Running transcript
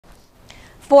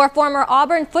4 former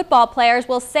Auburn football players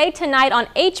will say tonight on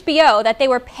HBO that they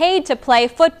were paid to play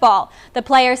football. The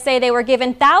players say they were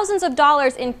given thousands of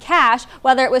dollars in cash,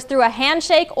 whether it was through a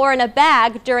handshake or in a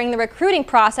bag during the recruiting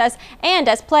process and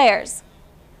as players.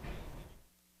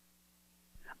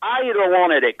 I either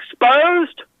want it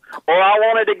exposed or I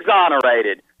want it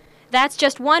exonerated. That's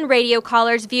just one radio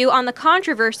caller's view on the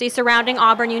controversy surrounding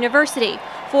Auburn University.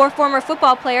 4 former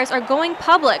football players are going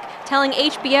public, telling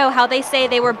HBO how they say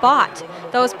they were bought.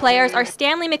 Those players are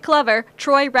Stanley McKenzie,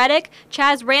 Troy Reddick,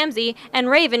 Chaz Ramsey, and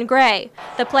Raven Gray.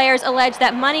 The players allege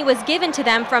that money was given to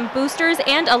them from boosters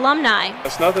and alumni.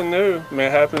 It's nothing new. I mean,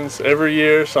 it happens every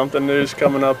year. Something new is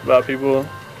coming up about people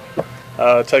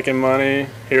taking money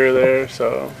here or there.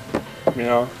 So, you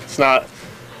know, it's not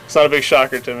a big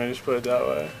shocker to me, just put it that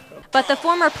way. But the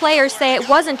former players say it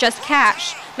wasn't just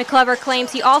cash. McKenzie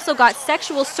claims he also got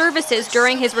sexual services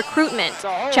during his recruitment.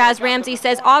 Chaz Ramsey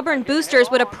says Auburn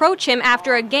boosters would approach him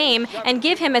after a game and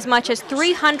give him as much as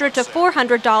 $300 to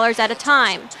 $400 at a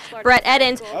time. Brett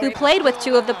Edens, who played with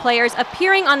 2 of the players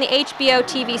appearing on the HBO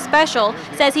TV special,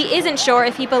 says he isn't sure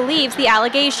if he believes the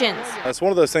allegations. It's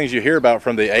one of those things you hear about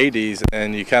from the 80s,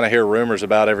 and you kind of hear rumors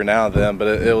about every now and then, but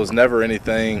it was never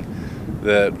anything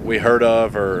that we heard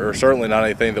of, or certainly not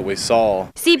anything that we saw.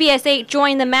 CBS 8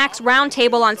 joined the Max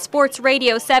Roundtable on Sports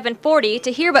Radio 740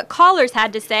 to hear what callers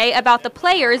had to say about the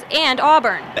players and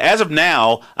Auburn. As of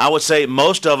now, I would say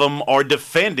most of them are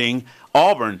defending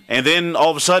Auburn, and then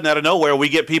all of a sudden out of nowhere we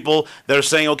get people that are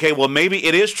saying, okay, well, maybe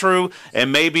it is true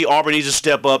and maybe Auburn needs to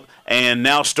step up and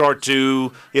now start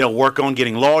to work on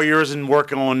getting lawyers and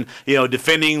work on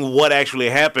defending what actually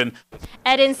happened.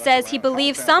 Edens says he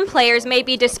believes some players may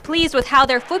be displeased with how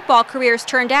their football careers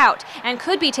turned out and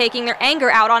could be taking their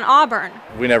anger out on Auburn.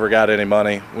 We never got any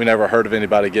money. We never heard of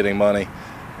anybody getting money,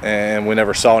 and we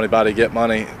never saw anybody get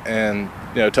money, and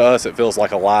to us it feels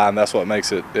like a lie, and that's what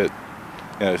makes it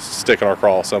stick in our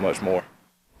craw so much more.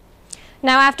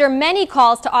 Now, after many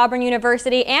calls to Auburn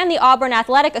University and the Auburn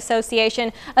Athletic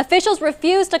Association, officials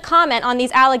refused to comment on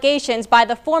these allegations by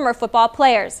the former football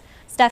players.